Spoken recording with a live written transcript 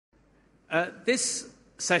This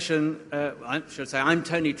session, I should say, I'm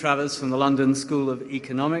Tony Travers from the London School of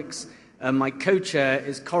Economics. My co-chair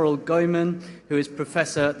is Coral Goyman, who is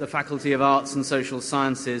Professor at the Faculty of Arts and Social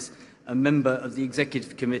Sciences, a member of the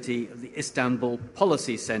Executive Committee of the Istanbul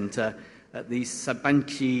Policy Centre at the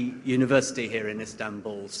Sabancı University here in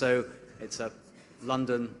Istanbul. So it's a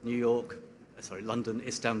London,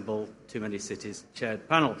 Istanbul, too many cities, chaired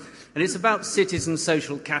panel. And it's about cities and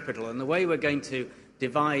social capital. And the way we're going to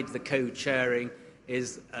divide the co-chairing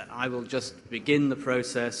is I will just begin the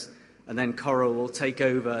process, and then Coral will take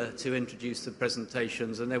over to introduce the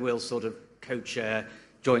presentations, and then we'll sort of co-chair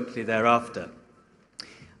jointly thereafter.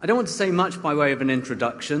 I don't want to say much by way of an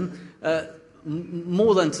introduction,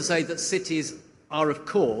 more than to say that cities are, of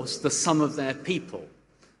course, the sum of their people,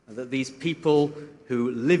 and that these people who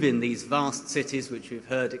live in these vast cities, which we've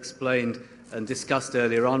heard explained and discussed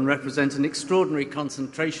earlier on, represent an extraordinary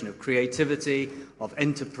concentration of creativity, of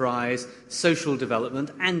enterprise, social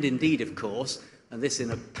development, and indeed, of course, and this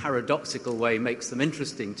in a paradoxical way makes them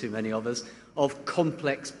interesting to many of us, of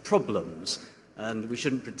complex problems. And we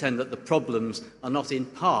shouldn't pretend that the problems are not in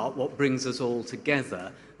part what brings us all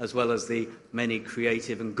together, as well as the many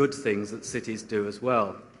creative and good things that cities do as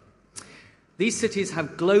well. These cities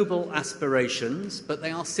have global aspirations, but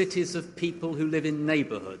they are cities of people who live in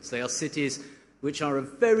neighbourhoods. They are cities which are a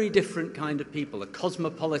very different kind of people, a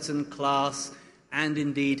cosmopolitan class, and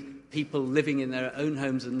indeed people living in their own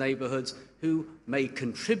homes and neighbourhoods who may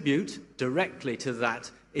contribute directly to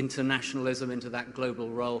that internationalism, into that global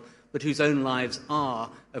role, but whose own lives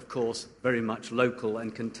are, of course, very much local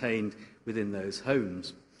and contained within those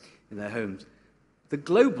homes, in their homes. The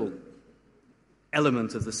global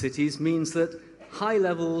element of the cities means that high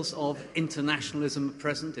levels of internationalism are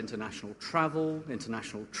present, international travel,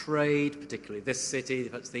 international trade, particularly this city,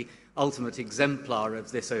 that's the ultimate exemplar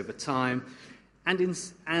of this over time, and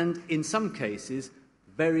in some cases,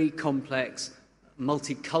 very complex,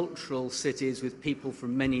 multicultural cities with people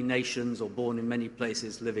from many nations or born in many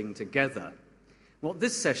places living together. What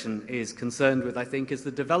this session is concerned with, I think, is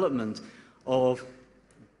the development of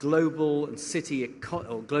global city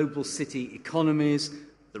economies,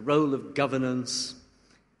 the role of governance,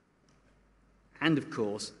 and, of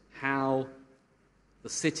course, how the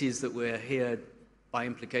cities that we're here, by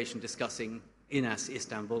implication, discussing in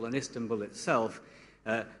Istanbul and Istanbul itself,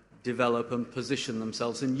 develop and position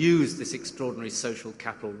themselves and use this extraordinary social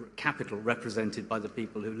capital represented by the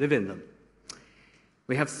people who live in them.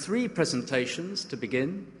 We have three presentations to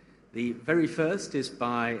begin. The very first is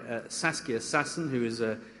by Saskia Sassen, who is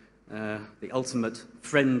the ultimate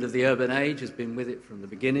friend of the urban age, has been with it from the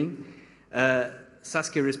beginning.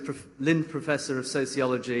 Saskia is Lind Professor of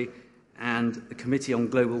Sociology and the Committee on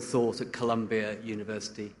Global Thought at Columbia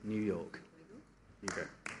University, New York. You go.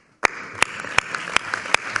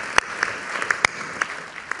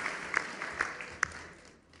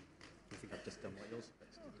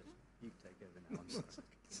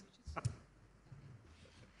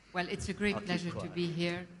 Well, it's a great pleasure to be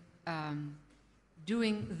here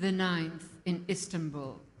doing the 9th in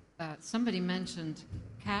Istanbul. Somebody mentioned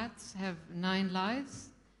cats have 9 lives.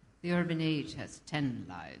 The urban age has 10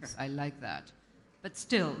 lives. I like that. But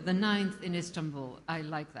still, the 9th in Istanbul, I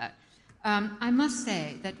like that. I must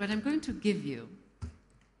say that what I'm going to give you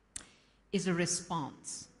is a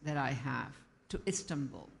response that I have to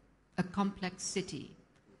Istanbul, a complex city,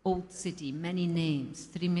 old city, many names,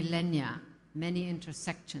 3 millennia, many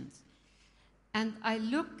intersections. And I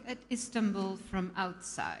look at Istanbul from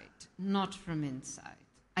outside, not from inside.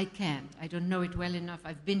 I can't. I don't know it well enough.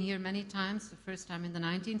 I've been here many times, the first time in the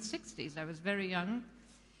 1960s. I was very young.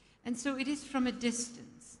 And so it is from a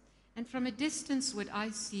distance. And from a distance, what I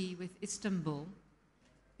see with Istanbul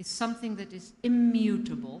is something that is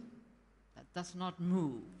immutable, that does not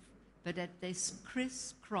move, but that is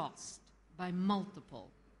crisscrossed by multiple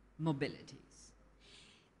mobilities.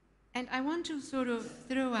 And I want to sort of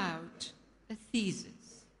throw out a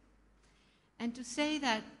thesis and to say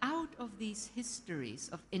that out of these histories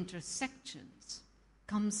of intersections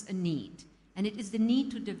comes a need, and it is the need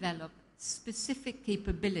to develop specific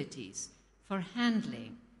capabilities for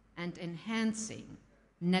handling and enhancing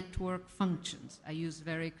network functions. I use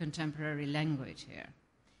very contemporary language here.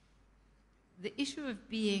 The issue of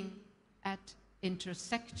being at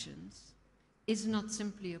intersections is not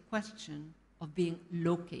simply a question of being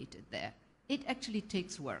located there. It actually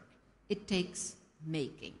takes work. It takes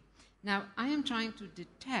making. Now, I am trying to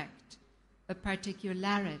detect a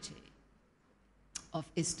particularity of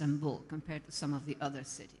Istanbul compared to some of the other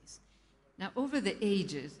cities. Now, over the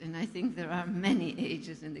ages, and I think there are many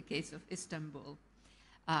ages in the case of Istanbul,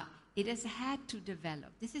 it has had to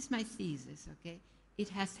develop, this is my thesis, okay? it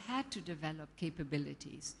has had to develop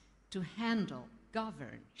capabilities to handle,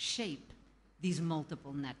 govern, shape these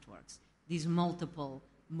multiple networks, these multiple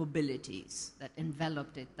mobilities that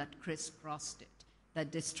enveloped it, that crisscrossed it, that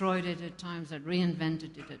destroyed it at times, that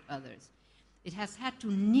reinvented it at others. It has had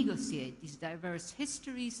to negotiate these diverse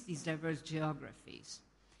histories, these diverse geographies,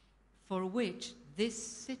 for which this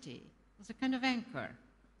city was a kind of anchor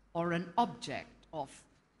or an object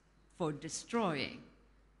for destroying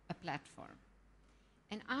a platform.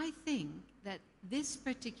 And I think that this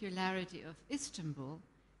particularity of Istanbul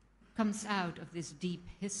comes out of this deep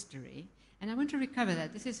history, and I want to recover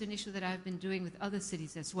that. This is an issue that I've been doing with other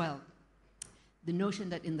cities as well. The notion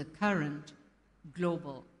that in the current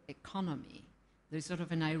global economy, there's sort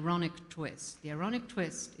of an ironic twist. The ironic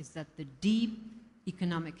twist is that the deep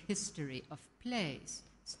economic history of place,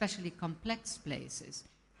 especially complex places,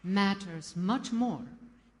 matters much more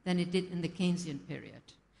than it did in the Keynesian period,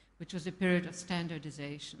 which was a period of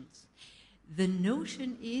standardizations. The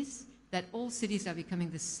notion is that all cities are becoming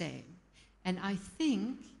the same. And I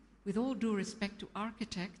think, with all due respect to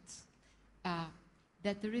architects,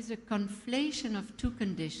 that there is a conflation of two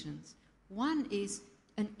conditions. One is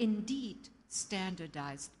an indeed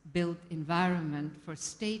standardized built environment for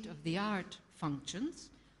state-of-the-art functions,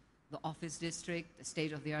 the office district, the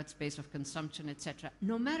state-of-the-art space of consumption, etc.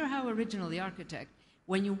 No matter how original the architect,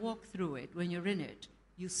 when you walk through it, when you're in it,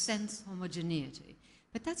 you sense homogeneity.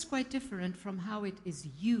 But that's quite different from how it is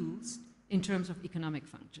used in terms of economic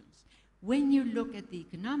functions. When you look at the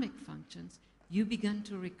economic functions, you begin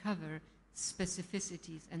to recover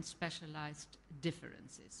specificities and specialized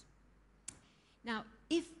differences. Now,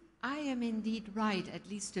 if I am indeed right, at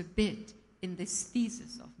least a bit, in this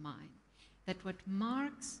thesis of mine, that what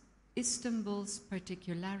marks Istanbul's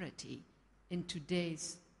particularity in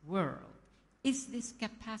today's world is this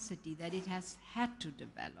capacity that it has had to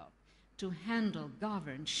develop to handle,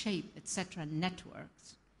 govern, shape, etc.,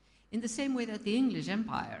 networks, in the same way that the English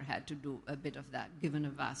Empire had to do a bit of that, given a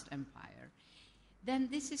vast empire, then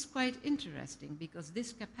this is quite interesting, because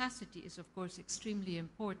this capacity is, of course, extremely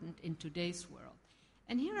important in today's world.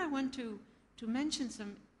 And here I want to mention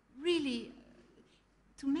some really,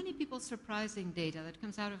 to many people, surprising data that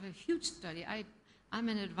comes out of a huge study. I'm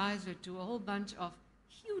an advisor to a whole bunch of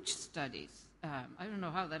huge studies. I don't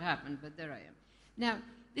know how that happened, but there I am. Now,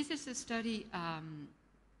 this is a study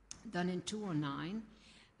done in 2009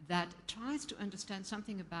 that tries to understand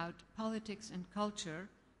something about politics and culture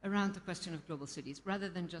around the question of global cities, rather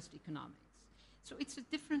than just economics. So it's a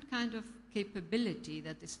different kind of capability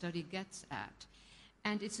that the study gets at.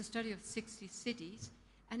 And it's a study of 60 cities,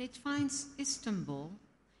 and it finds Istanbul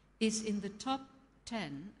is in the top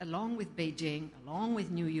 10, along with Beijing, along with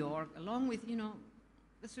New York, along with,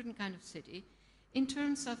 a certain kind of city, in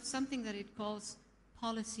terms of something that it calls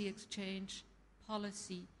policy exchange,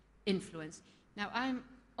 policy influence. Now, I'm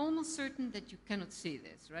almost certain that you cannot see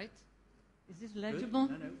this, right? Is this legible?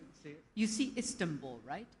 No, see it. You see Istanbul,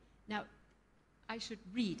 right? Now, I should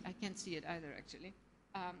read. I can't see it either, actually.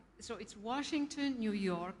 So it's Washington, New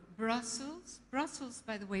York, Brussels. Brussels,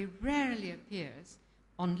 by the way, rarely appears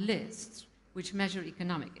on lists which measure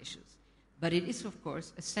economic issues. But it is, of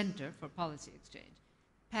course, a center for policy exchange.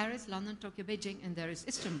 Paris, London, Tokyo, Beijing, and there is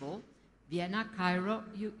Istanbul, Vienna, Cairo.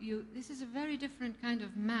 This is a very different kind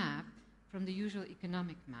of map from the usual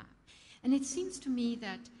economic map. And it seems to me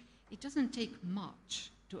that it doesn't take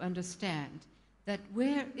much to understand that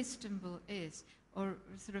where Istanbul is, or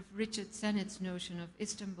sort of Richard Sennett's notion of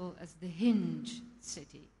Istanbul as the hinge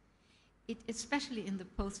city, especially in the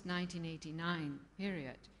post-1989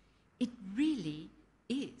 period, it really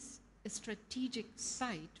is a strategic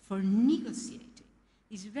site for negotiating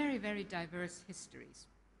these very, very diverse histories.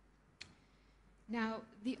 Now,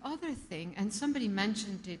 the other thing, and somebody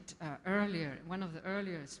mentioned it earlier, in one of the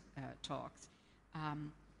earlier talks,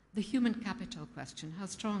 the human capital question, how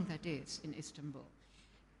strong that is in Istanbul.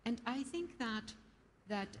 And I think that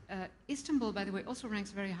Istanbul, by the way, also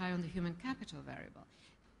ranks very high on the human capital variable.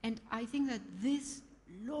 And I think that this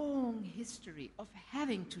long history of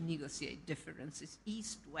having to negotiate differences,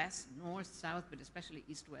 east, west, north, south, but especially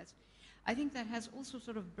east-west, I think that has also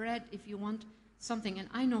sort of bred, if you want, something. And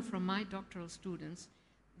I know from my doctoral students,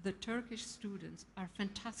 the Turkish students are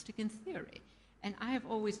fantastic in theory. And I have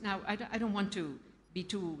always, now, I don't want to be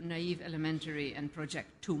too naive, elementary, and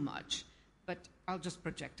project too much, but I'll just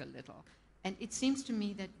project a little. And it seems to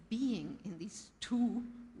me that being in these two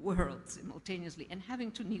worlds simultaneously and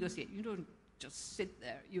having to negotiate, you don't just sit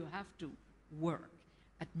there, you have to work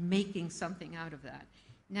at making something out of that.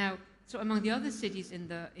 Now, so among the other cities in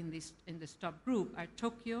this top group are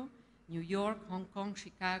Tokyo, New York, Hong Kong,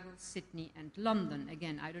 Chicago, Sydney, and London.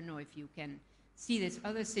 Again, I don't know if you can see this.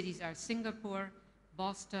 Other cities are Singapore,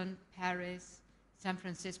 Boston, Paris, San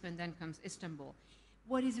Francisco, and then comes Istanbul.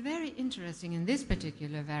 What is very interesting in this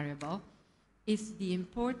particular variable is the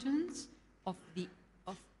importance of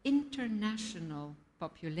international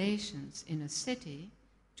populations in a city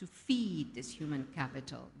to feed this human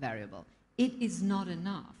capital variable. It is not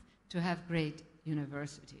enough to have great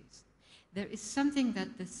universities. There is something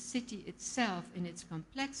that the city itself, in its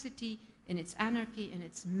complexity, in its anarchy, in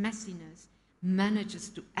its messiness, manages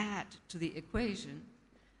to add to the equation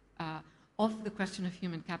of the question of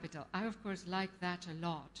human capital. I, of course, like that a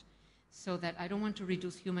lot, so that I don't want to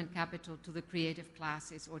reduce human capital to the creative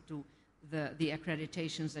classes or to the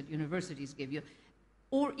accreditations that universities give you,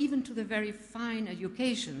 or even to the very fine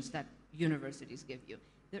educations that universities give you.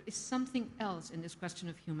 There is something else in this question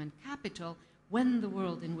of human capital when the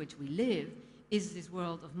world in which we live is this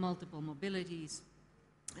world of multiple mobilities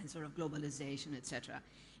and sort of globalization, etc.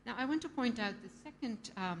 Now, I want to point out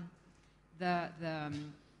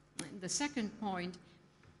the second point.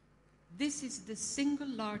 This is the single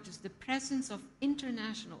largest, the presence of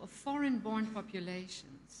international, of foreign-born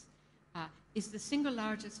populations is the single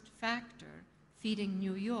largest factor feeding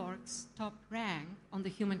New York's top rank on the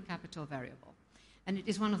human capital variable. And it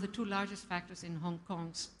is one of the two largest factors in Hong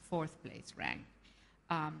Kong's fourth place rank.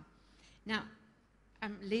 Now,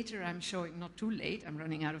 later I'm showing, not too late, I'm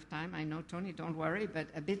running out of time, I know, Tony, don't worry, but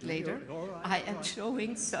a bit later, I am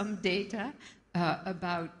showing some data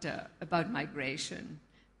about migration.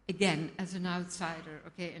 Again, as an outsider,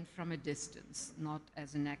 okay, and from a distance, not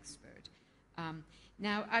as an expert.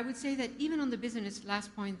 Now, I would say that even on the business,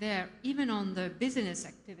 last point there, even on the business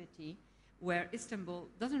activity, where Istanbul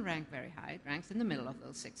doesn't rank very high, it ranks in the middle of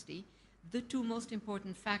those 60, the two most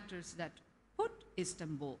important factors that put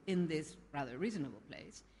Istanbul in this rather reasonable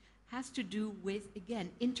place has to do with, again,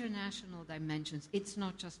 international dimensions. It's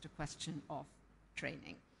not just a question of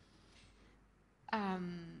training.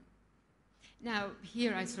 Now,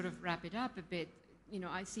 here I sort of wrap it up a bit. You know,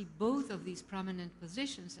 I see both of these prominent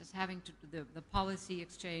positions as having to do, the policy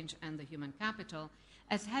exchange and the human capital,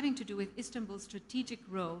 as having to do with Istanbul's strategic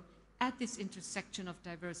role at this intersection of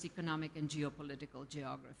diverse economic and geopolitical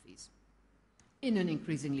geographies in an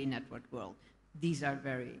increasingly networked world. These are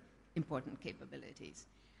very important capabilities.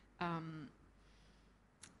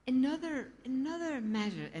 Another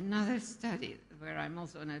measure, another study where I'm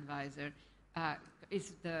also an advisor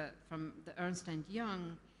is from the Ernst &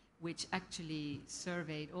 Young, which actually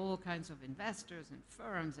surveyed all kinds of investors and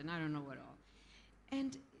firms and I don't know what all.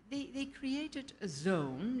 And they created a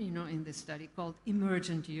zone, you know, in this study called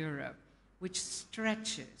Emergent Europe, which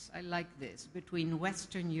stretches, I like this, between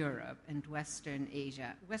Western Europe and Western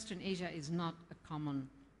Asia. Western Asia is not a common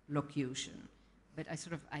locution, but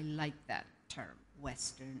I like that term,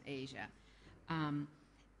 Western Asia.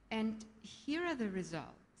 And here are the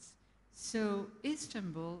results. So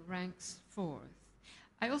Istanbul ranks 4th.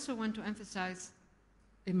 I also want to emphasize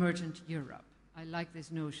emergent Europe. I like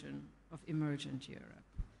this notion of emergent Europe,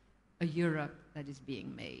 a Europe that is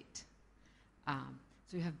being made.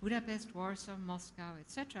 So you have Budapest, Warsaw, Moscow,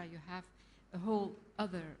 etc. You have a whole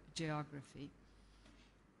other geography.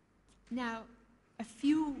 Now, a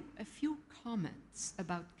few comments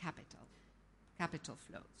about capital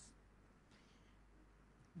flows.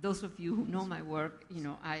 Those of you who know my work, you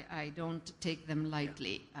know, I don't take them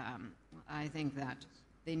lightly. I think that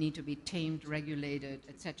they need to be tamed, regulated,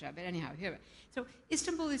 etc. But anyhow, here. So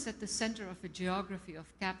Istanbul is at the center of a geography of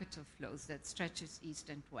capital flows that stretches east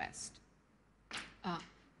and west.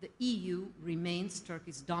 The EU remains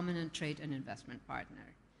Turkey's dominant trade and investment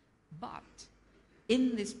partner. But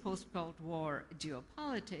in this post-Cold War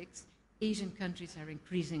geopolitics, Asian countries are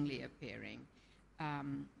increasingly appearing.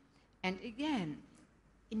 And again,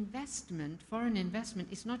 foreign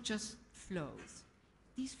investment is not just flows.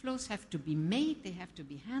 These flows have to be made, they have to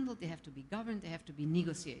be handled, they have to be governed, they have to be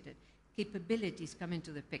negotiated. Capabilities come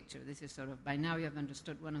into the picture. This is sort of, by now you have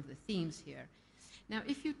understood one of the themes here. Now,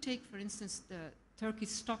 if you take, for instance, the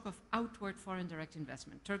Turkey's stock of outward foreign direct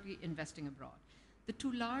investment, Turkey investing abroad, the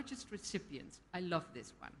two largest recipients, I love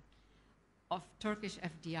this one, of Turkish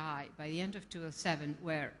FDI by the end of 2007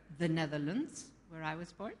 were the Netherlands, where I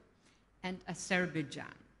was born, and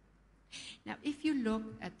Azerbaijan. Now, if you look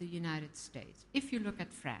at the United States, if you look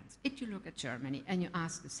at France, if you look at Germany, and you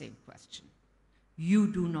ask the same question,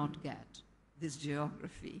 you do not get this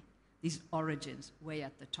geography, these origins way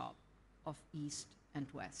at the top of East and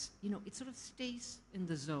West. You know, it sort of stays in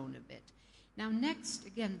the zone a bit. Now, next,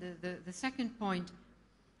 again, the second point,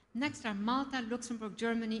 next are Malta, Luxembourg,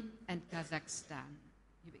 Germany, and Kazakhstan.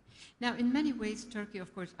 Now, in many ways, Turkey,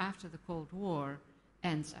 of course, after the Cold War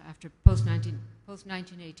ends, after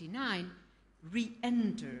post-1989,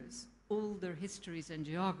 re-enters older histories and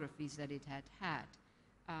geographies that it had had.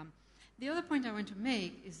 The other point I want to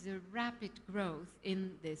make is the rapid growth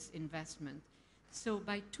in this investment. So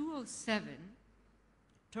by 2007,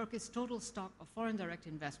 Turkey's total stock of foreign direct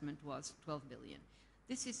investment was 12 billion.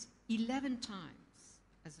 This is 11 times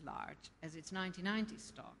as large as its 1990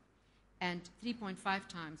 stock and 3.5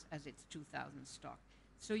 times as its 2000 stock.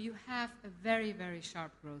 So you have a very, very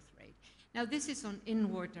sharp growth rate. Now, this is on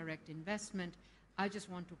inward direct investment. I just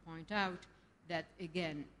want to point out that,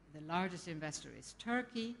 again, the largest investor is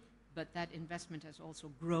Turkey, but that investment has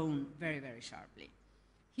also grown very, very sharply.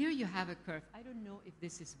 Here you have a curve. I don't know if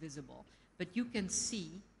this is visible, but you can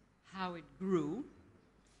see how it grew.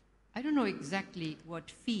 I don't know exactly what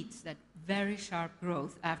feeds that very sharp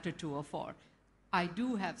growth after 2004. I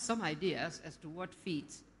do have some ideas as to what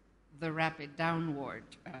feeds the rapid downward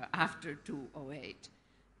after 2008.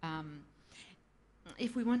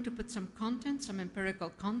 If we want to put some content, some empirical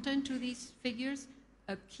content to these figures,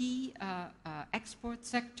 a key export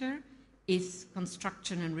sector is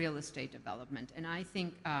construction and real estate development. And I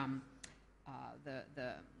think the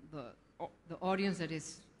audience that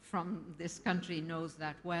is from this country knows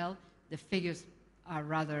that well. The figures are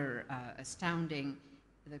rather astounding.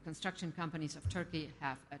 The construction companies of Turkey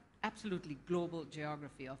have an absolutely global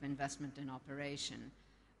geography of investment and operation.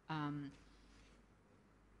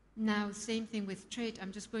 Now, same thing with trade.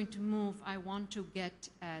 I'm just going to move. I want to get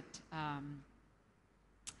at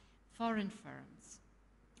foreign firms.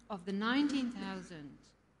 Of the 19,000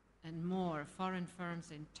 and more foreign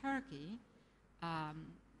firms in Turkey,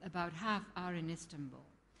 about half are in Istanbul.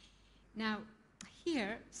 Now,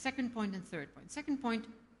 here, second point and third point. Second point,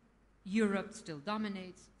 Europe still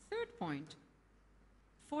dominates. Third point,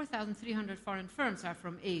 4,300 foreign firms are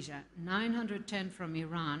from Asia, 910 from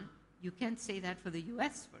Iran. You can't say that for the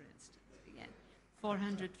US, for instance, again.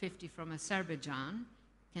 450 from Azerbaijan.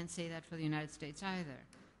 Can't say that for the United States either.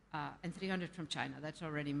 And 300 from China. That's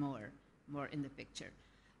already more in the picture.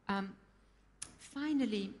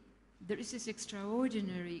 Finally, there is this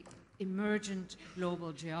extraordinary emergent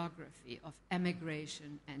global geography of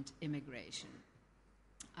emigration and immigration.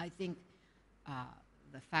 I think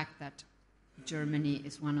the fact that Germany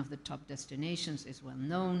is one of the top destinations is well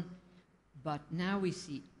known, but now we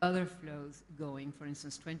see other flows going, for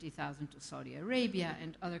instance, 20,000 to Saudi Arabia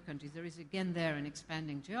and other countries. There is again there an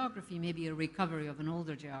expanding geography, maybe a recovery of an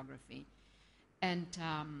older geography. And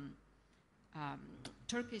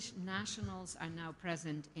Turkish nationals are now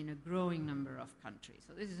present in a growing number of countries.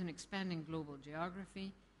 So this is an expanding global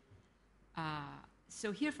geography.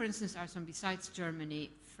 So here, for instance, are some, besides Germany,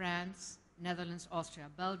 France, Netherlands, Austria,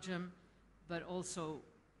 Belgium, but also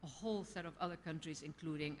a whole set of other countries,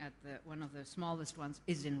 including one of the smallest ones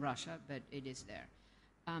is in Russia, but it is there.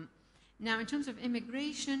 Now, in terms of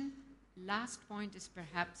immigration, last point is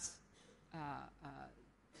perhaps,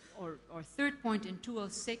 or third point, in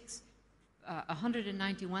 2006,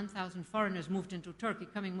 191,000 foreigners moved into Turkey,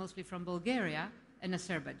 coming mostly from Bulgaria and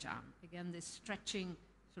Azerbaijan. Again, this stretching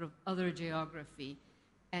sort of other geography.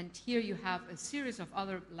 And here you have a series of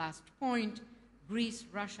other last point, Greece,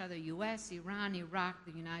 Russia, the US, Iran, Iraq,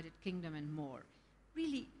 the United Kingdom, and more.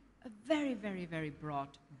 Really a very, very, very broad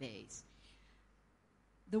base.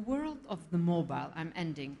 The world of the mobile, I'm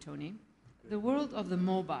ending, Tony. The world of the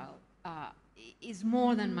mobile is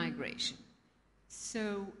more than migration.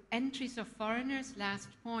 So entries of foreigners, last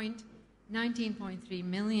point, 19.3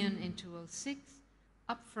 million in 2006,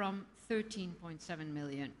 up from 13.7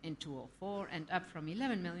 million in 2004, and up from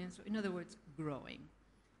 11 million, so in other words, growing.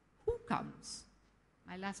 Who comes?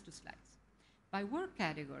 My last two slides. By work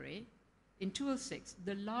category, in 2006,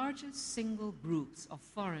 the largest single groups of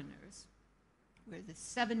foreigners were the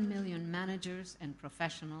 7 million managers and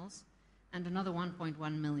professionals, and another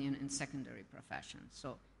 1.1 million in secondary professions.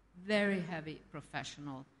 So very heavy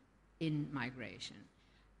professional in migration.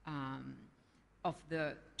 Of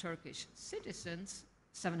the Turkish citizens,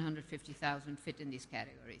 750,000 fit in these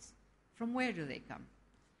categories. From where do they come?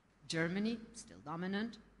 Germany, still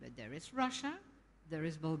dominant, but there is Russia, there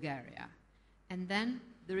is Bulgaria. And then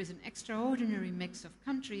there is an extraordinary mix of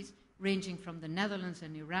countries ranging from the Netherlands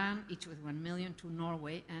and Iran, each with 1 million, to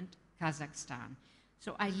Norway and Kazakhstan.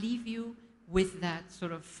 So I leave you with that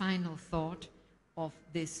sort of final thought of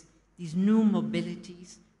these new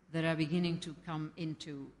mobilities that are beginning to come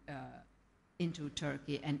into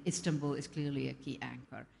Turkey, and Istanbul is clearly a key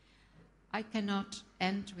anchor. I cannot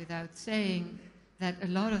end without saying that a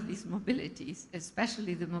lot of these mobilities,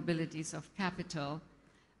 especially the mobilities of capital,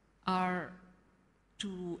 are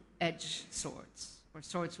two-edged swords, or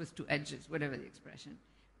swords with two edges, whatever the expression.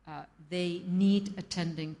 They need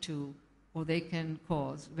attending to or they can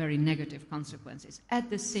cause very negative consequences. At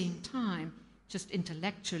the same time, just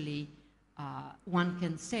intellectually, one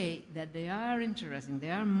can say that they are interesting,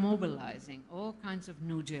 they are mobilizing all kinds of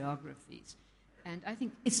new geographies. And I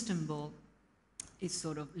think Istanbul is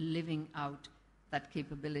sort of living out that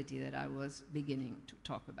capability that I was beginning to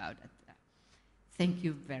talk about at that. Thank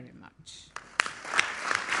you very much.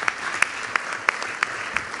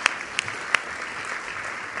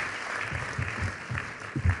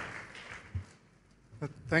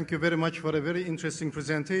 Thank you very much for a very interesting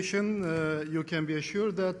presentation. You can be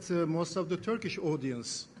assured that most of the Turkish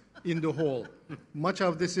audience in the hall, much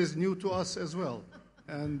of this is new to us as well,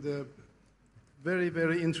 and very,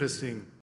 very interesting.